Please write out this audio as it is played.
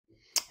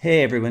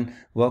Hey everyone,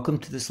 welcome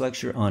to this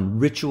lecture on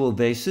ritual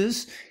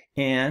vases.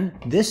 And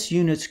this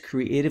unit's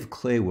creative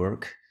clay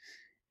work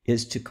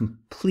is to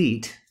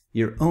complete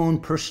your own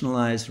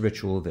personalized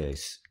ritual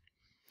vase.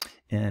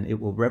 And it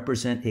will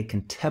represent a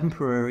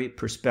contemporary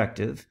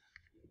perspective.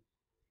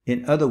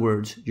 In other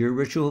words, your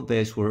ritual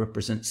vase will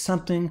represent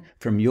something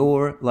from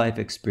your life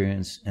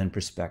experience and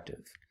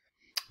perspective.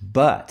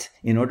 But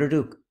in order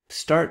to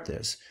start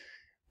this,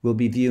 we'll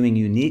be viewing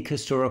unique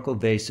historical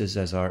vases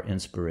as our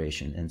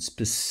inspiration, and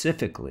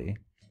specifically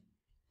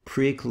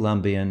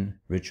pre-Columbian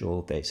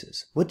ritual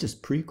vases. What does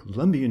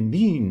pre-Columbian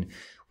mean?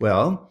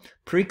 Well,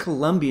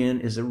 pre-Columbian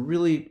is a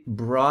really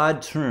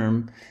broad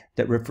term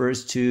that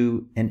refers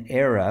to an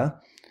era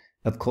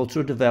of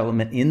cultural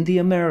development in the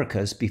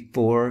Americas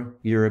before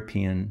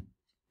European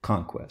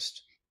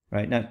conquest.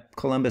 Right now,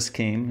 Columbus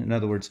came, in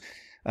other words,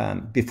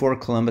 before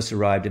Columbus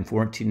arrived in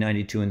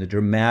 1492 and the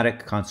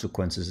dramatic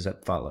consequences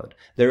that followed.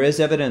 There is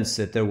evidence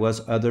that there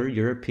was other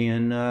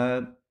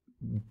European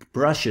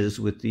brushes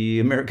with the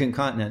American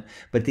continent,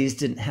 but these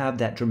didn't have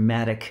that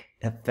dramatic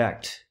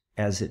effect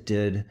as it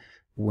did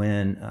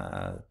when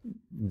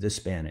the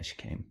Spanish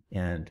came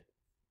and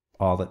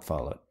all that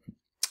followed.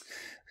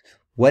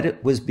 What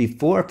it was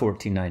before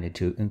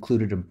 1492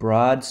 included a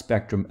broad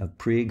spectrum of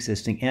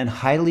pre-existing and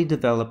highly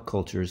developed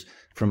cultures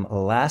from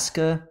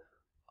Alaska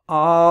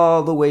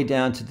all the way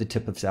down to the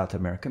tip of South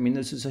America. I mean,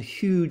 this is a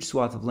huge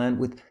swath of land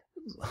with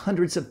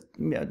hundreds of,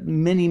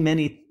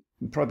 many,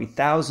 probably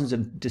thousands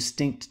of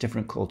distinct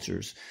different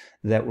cultures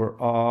that were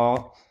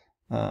all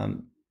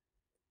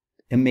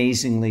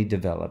amazingly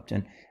developed.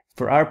 And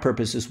for our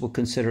purposes, we'll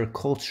consider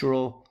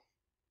cultural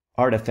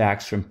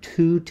artifacts from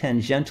two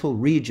tangential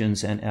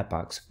regions and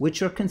epochs,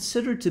 which are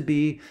considered to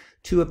be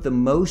two of the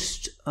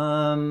most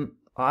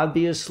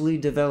obviously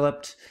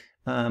developed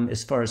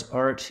as far as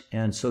art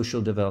and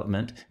social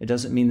development. It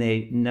doesn't mean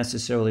they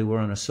necessarily were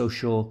on a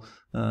social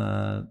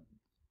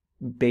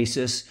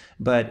basis,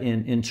 but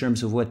in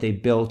terms of what they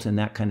built and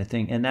that kind of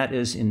thing. And that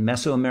is in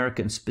Mesoamerica,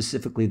 and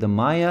specifically the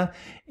Maya,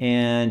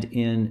 and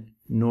in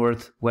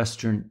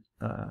northwestern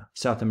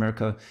South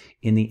America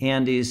in the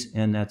Andes,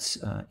 and that's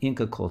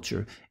Inca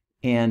culture,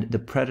 and the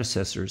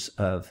predecessors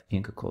of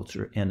Inca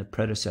culture and the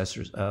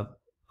predecessors of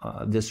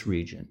this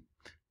region.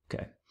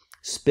 Okay,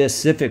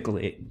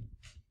 specifically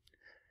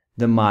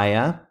the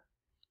Maya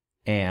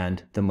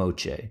and the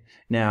Moche.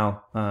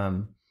 Now,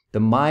 the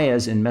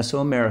Mayas in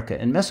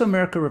Mesoamerica, and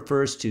Mesoamerica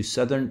refers to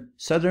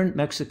southern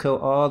Mexico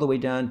all the way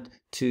down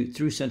to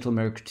through Central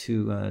America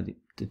to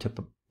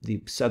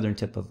the southern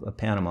tip of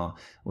Panama,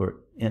 where it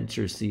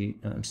enters the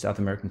South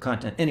American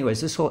continent.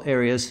 Anyways, this whole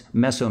area is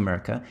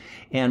Mesoamerica,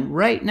 and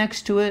right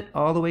next to it,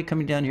 all the way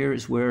coming down here,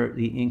 is where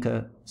the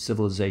Inca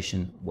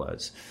civilization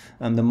was.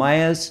 The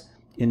Mayas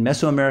in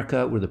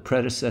Mesoamerica were the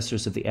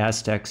predecessors of the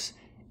Aztecs,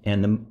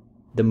 and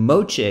the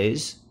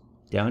Moches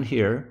down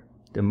here,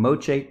 the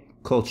Moche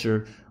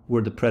culture,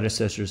 were the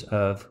predecessors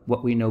of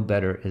what we know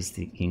better as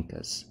the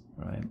Incas,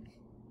 right?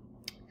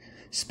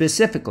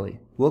 Specifically,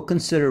 we'll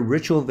consider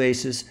ritual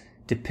vases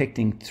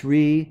depicting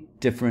three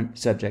different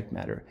subject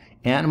matter: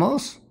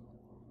 animals,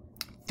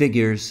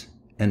 figures,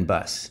 and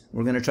busts.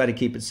 We're going to try to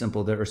keep it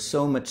simple. There are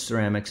so much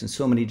ceramics and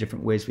so many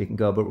different ways we can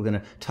go, but we're going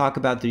to talk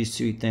about these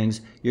three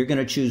things. You're going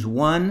to choose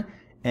one,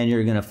 and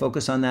you're going to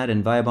focus on that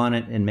and vibe on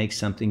it and make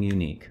something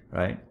unique,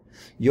 right?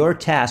 Your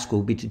task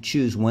will be to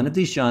choose one of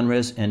these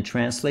genres and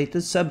translate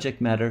the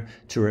subject matter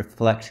to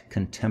reflect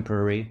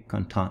contemporary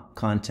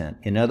content.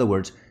 In other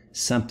words,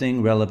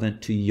 something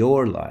relevant to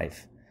your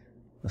life.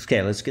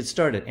 Okay, let's get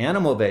started.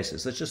 Animal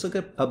vases. Let's just look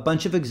at a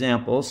bunch of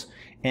examples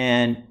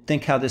and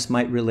think how this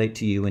might relate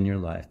to you in your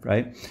life,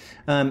 right?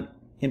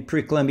 In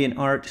pre-Columbian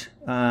art,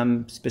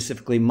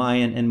 specifically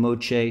Mayan and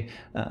Moche,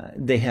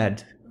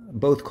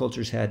 both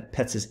cultures had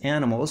pets as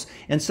animals,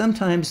 and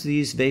sometimes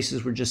these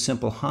vases were just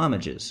simple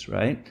homages,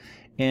 right?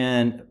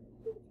 And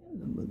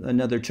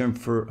another term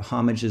for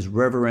homage is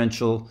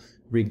reverential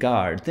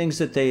regard. Things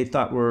that they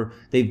thought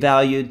they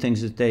valued,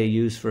 things that they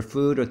used for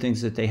food, or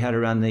things that they had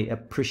around, they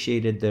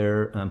appreciated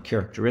their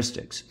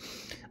characteristics.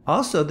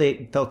 Also,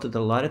 they felt that a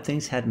lot of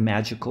things had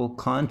magical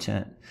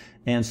content.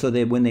 And so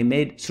when they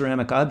made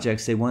ceramic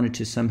objects, they wanted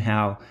to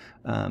somehow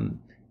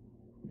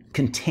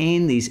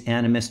contain these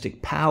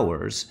animistic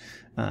powers,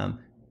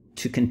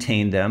 to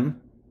contain them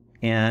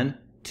and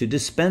to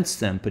dispense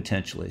them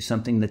potentially,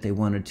 something that they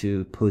wanted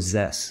to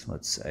possess,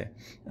 let's say.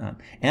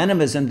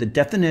 Animism, the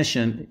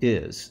definition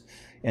is,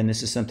 and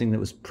this is something that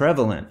was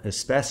prevalent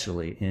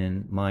especially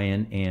in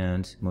Mayan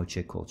and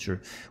Moche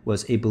culture,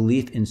 was a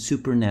belief in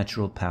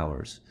supernatural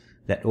powers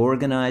that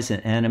organize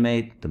and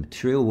animate the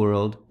material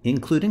world,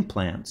 including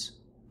plants,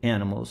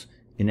 animals,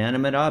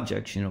 inanimate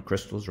objects,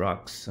 crystals,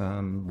 rocks,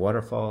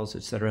 waterfalls,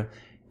 etc.,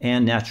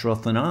 and natural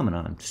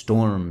phenomenon,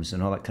 storms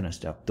and all that kind of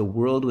stuff. The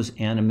world was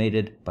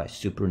animated by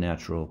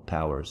supernatural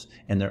powers,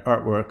 and their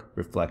artwork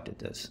reflected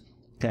this.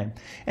 Okay,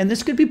 and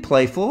this could be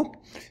playful,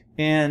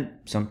 and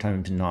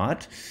sometimes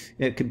not.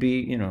 It could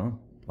be,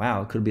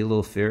 wow, it could be a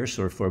little fierce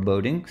or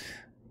foreboding.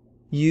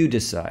 You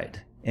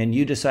decide, and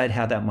you decide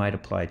how that might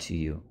apply to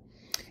you.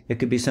 It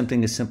could be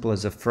something as simple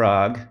as a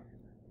frog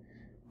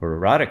or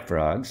erotic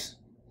frogs,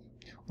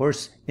 or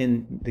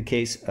in the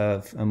case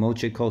of a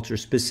Moche culture,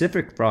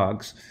 specific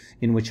frogs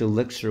in which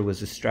elixir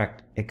was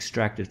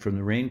extracted from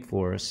the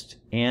rainforest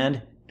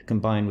and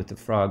combined with the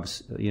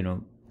frogs,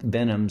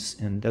 venoms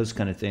and those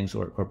kind of things,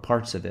 or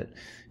parts of it,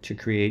 to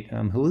create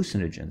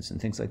hallucinogens and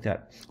things like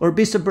that. Or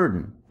beasts of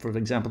burden, for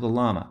example, the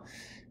llama,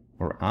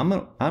 or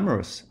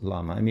amorous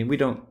llama. I mean, we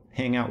don't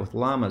hang out with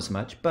llamas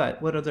much,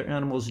 but what other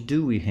animals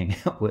do we hang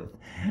out with?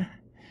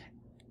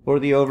 Or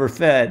the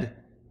overfed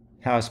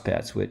house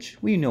pets, which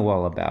we know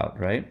all about,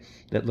 right?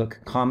 That look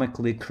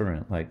comically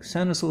current, like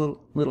Santa's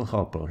little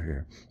helper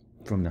here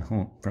from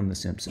the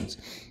Simpsons.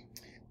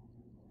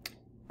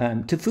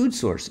 To food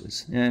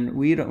sources, and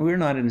we're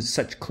not in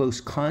such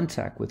close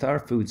contact with our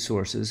food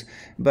sources,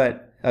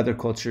 but other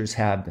cultures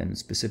have been,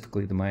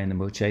 specifically the Maya and the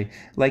Moche,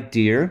 like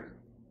deer,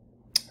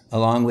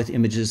 along with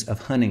images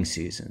of hunting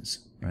seasons,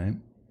 right?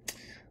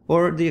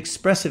 Or the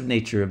expressive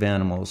nature of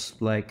animals,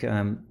 like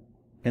and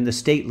the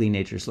stately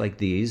natures, like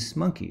these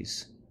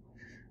monkeys,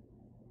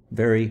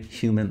 very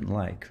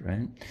human-like,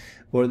 right?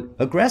 Or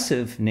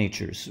aggressive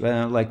natures,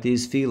 like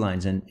these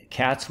felines, and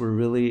cats were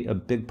really a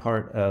big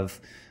part of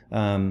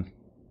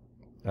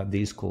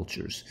these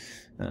cultures.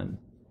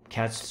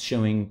 Cats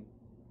showing,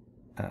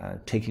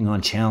 taking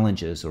on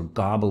challenges or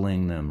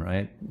gobbling them,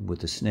 right, with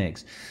the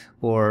snakes.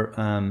 Or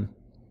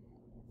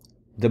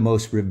the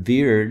most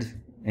revered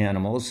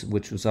animals,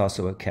 which was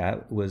also a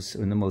cat,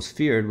 and the most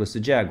feared was the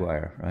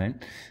jaguar, right?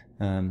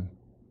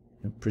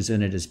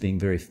 Presented as being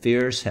very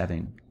fierce,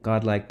 having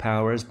godlike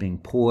powers, being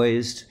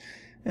poised,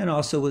 and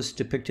also was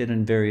depicted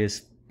in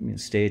various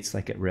states,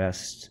 like at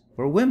rest,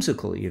 or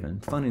whimsical even,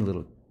 funny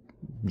little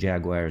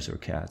jaguars or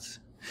cats.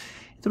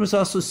 There was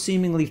also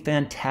seemingly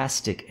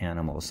fantastic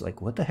animals,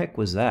 like what the heck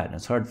was that? And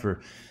it's hard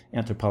for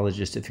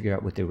anthropologists to figure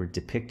out what they were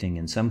depicting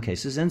in some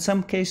cases. In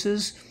some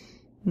cases,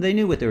 they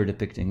knew what they were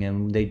depicting,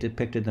 and they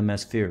depicted them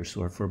as fierce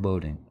or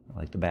foreboding,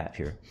 like the bat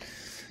here.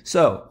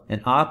 So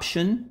an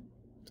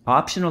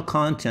optional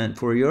content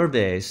for your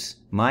vase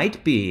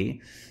might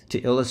be to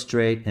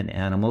illustrate an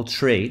animal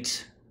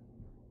trait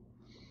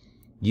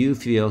you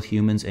feel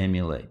humans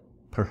emulate,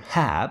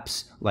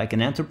 perhaps like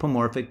an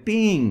anthropomorphic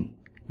being,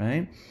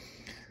 right?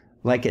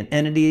 Like an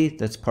entity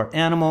that's part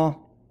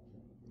animal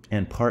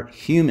and part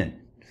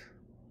human.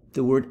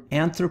 The word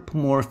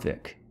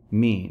anthropomorphic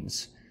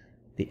means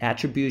the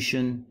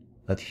attribution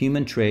of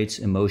human traits,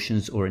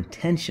 emotions, or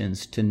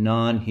intentions to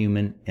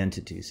non-human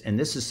entities. And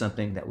this is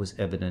something that was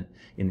evident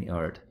in the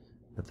art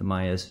of the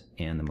Mayas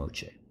and the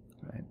Moche,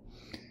 right?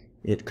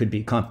 It could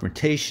be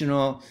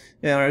confrontational,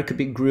 or it could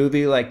be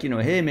groovy, like,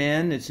 hey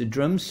man, it's the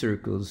drum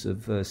circles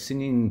of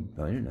singing,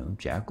 I don't know,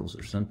 jackals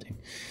or something.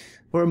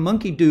 Or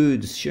monkey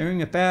dudes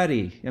sharing a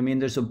fatty. I mean,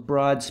 there's a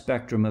broad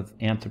spectrum of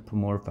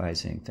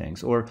anthropomorphizing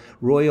things. Or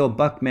royal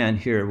buckman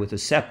here with a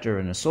scepter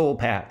and a soul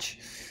patch.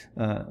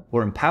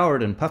 Or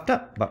empowered and puffed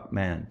up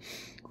buckman.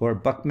 Or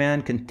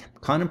buckman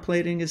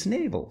contemplating his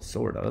navel,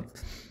 sort of.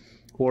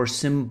 Or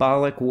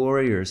symbolic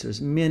warriors.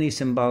 There's many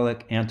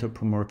symbolic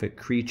anthropomorphic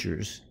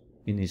creatures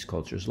in these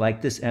cultures,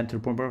 like this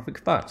anthropomorphic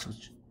fox,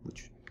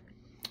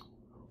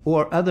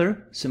 or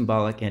other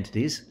symbolic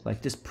entities,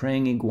 like this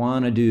praying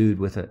iguana dude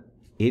with a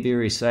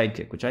aviary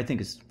sidekick, which I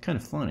think is kind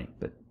of funny,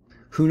 but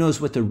who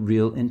knows what the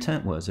real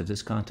intent was of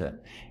this content.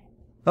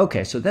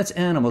 Okay, so that's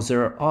animals.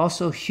 There are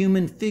also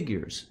human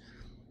figures.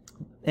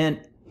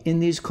 And in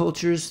these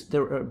cultures,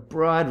 there are a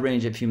broad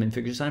range of human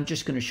figures. I'm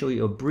just going to show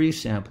you a brief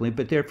sampling,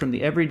 but they're from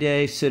the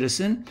everyday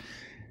citizen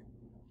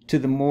to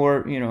the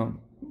more,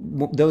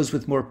 those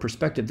with more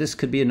perspective. This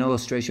could be an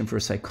illustration for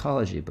a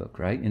psychology book,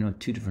 right?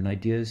 Two different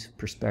ideas,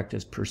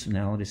 perspectives,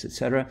 personalities,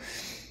 etc.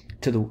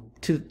 To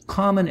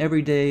common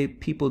everyday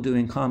people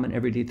doing common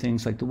everyday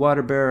things, like the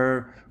water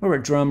bearer, or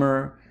a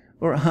drummer,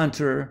 or a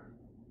hunter,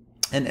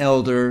 an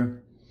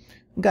elder,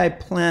 a guy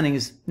planning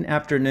his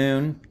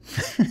afternoon,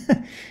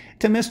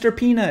 to Mr.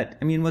 Peanut.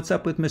 I mean, what's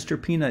up with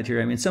Mr. Peanut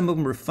here? I mean, some of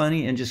them were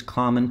funny and just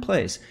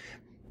commonplace.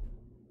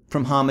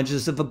 From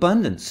homages of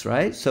abundance,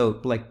 right? So,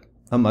 like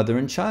a mother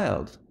and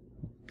child,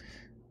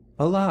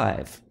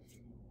 alive,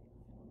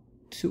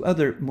 to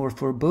other more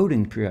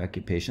foreboding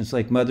preoccupations,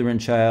 like mother and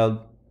child,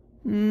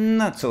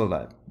 not so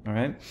alive, all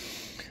right?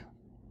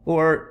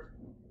 Or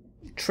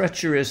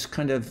treacherous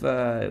kind of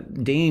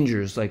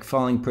dangers, like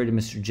falling prey to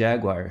Mr.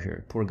 Jaguar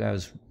here. Poor guy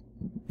was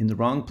in the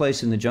wrong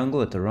place in the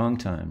jungle at the wrong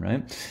time,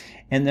 right?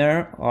 And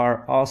there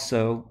are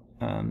also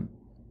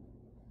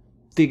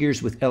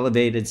figures with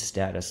elevated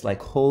status,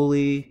 like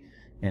holy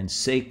and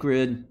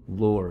sacred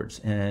lords.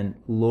 And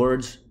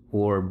lords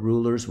or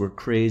rulers were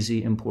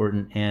crazy,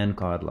 important, and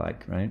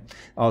godlike, right?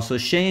 Also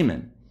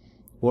shaman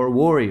or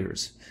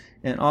warriors.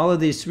 And all of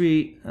these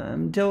three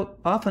dealt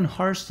often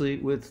harshly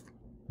with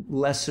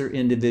lesser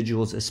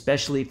individuals,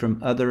 especially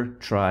from other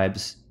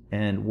tribes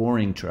and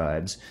warring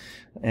tribes,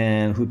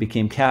 and who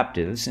became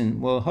captives. And,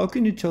 well, how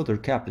can you tell they're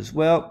captives?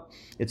 Well,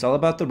 it's all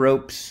about the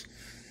ropes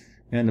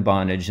and the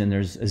bondage, and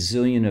there's a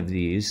zillion of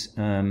these,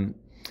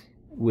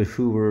 with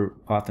who were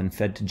often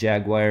fed to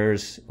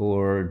jaguars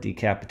or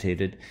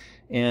decapitated.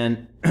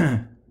 And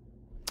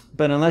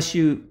but unless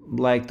you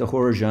like the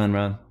horror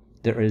genre,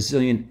 there are a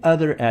zillion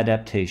other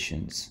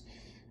adaptations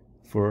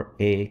for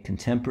a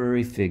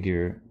contemporary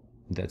figure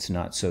that's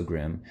not so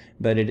grim,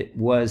 but it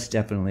was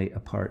definitely a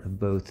part of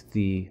both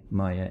the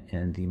Maya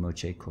and the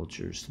Moche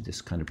cultures,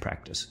 this kind of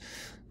practice.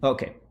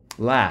 Okay,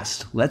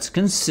 last, let's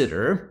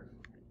consider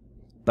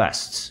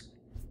busts.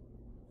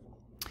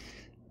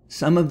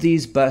 Some of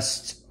these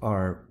busts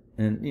are,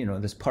 and you know,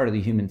 that's part of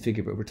the human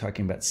figure, but we're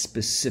talking about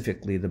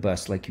specifically the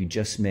bust like you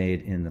just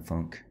made in the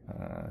Funk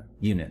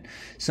unit.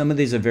 Some of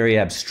these are very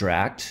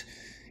abstract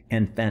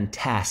and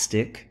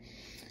fantastic,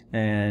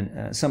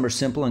 and some are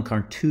simple and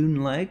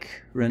cartoon-like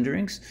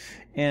renderings,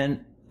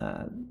 and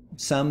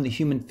some, the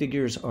human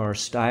figures, are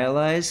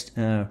stylized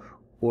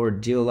or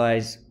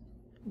dealized,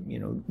 you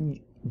know,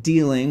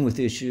 dealing with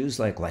issues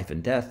like life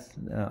and death.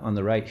 On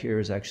the right here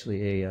is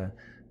actually a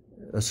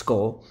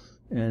skull,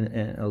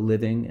 and a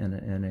living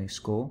and a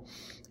skull.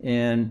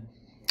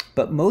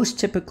 But most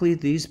typically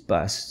these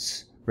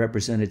busts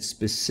represented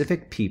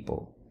specific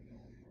people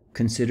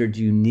considered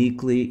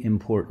uniquely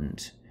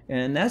important.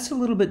 And that's a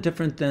little bit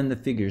different than the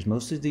figures.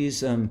 Most of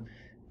these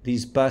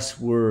busts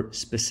were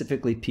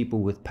specifically people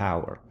with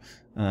power.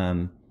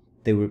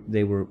 They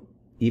were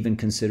even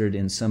considered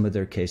in some of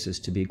their cases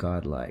to be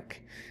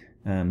godlike.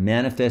 And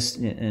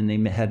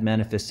they had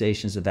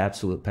manifestations of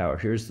absolute power.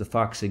 Here's the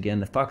fox again,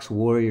 the fox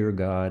warrior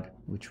god,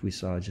 which we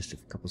saw just a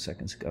couple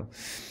seconds ago.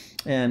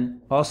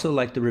 And also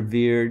like the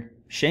revered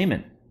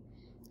shaman,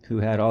 who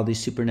had all these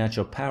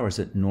supernatural powers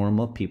that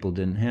normal people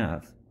didn't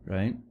have,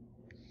 right?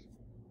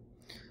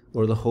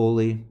 Or the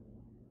holy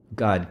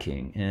god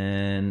king.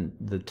 And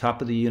the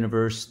top of the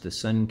universe, the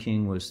sun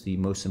king, was the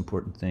most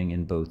important thing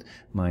in both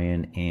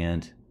Mayan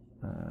and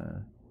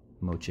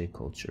Moche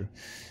culture.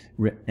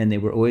 And they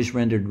were always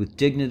rendered with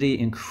dignity,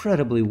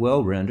 incredibly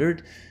well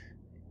rendered.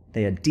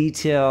 They had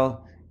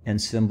detail and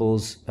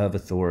symbols of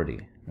authority,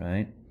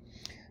 right?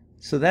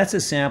 So that's a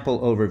sample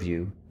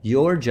overview.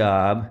 Your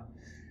job,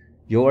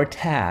 your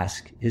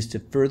task, is to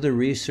further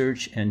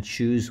research and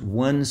choose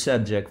one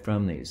subject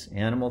from these,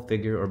 animal,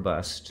 figure, or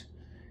bust,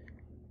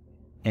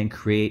 and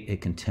create a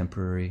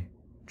contemporary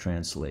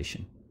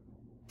translation.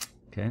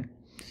 Okay?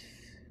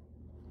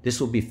 This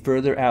will be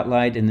further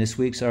outlined in this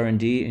week's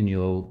R&D, and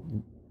you'll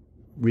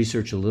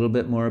research a little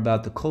bit more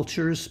about the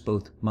cultures,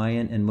 both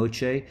Mayan and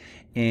Moche,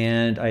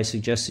 and I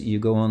suggest that you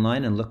go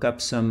online and look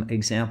up some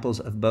examples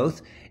of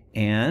both,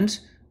 and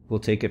we'll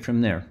take it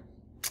from there.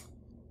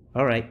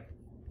 All right,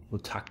 we'll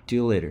talk to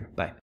you later.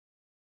 Bye.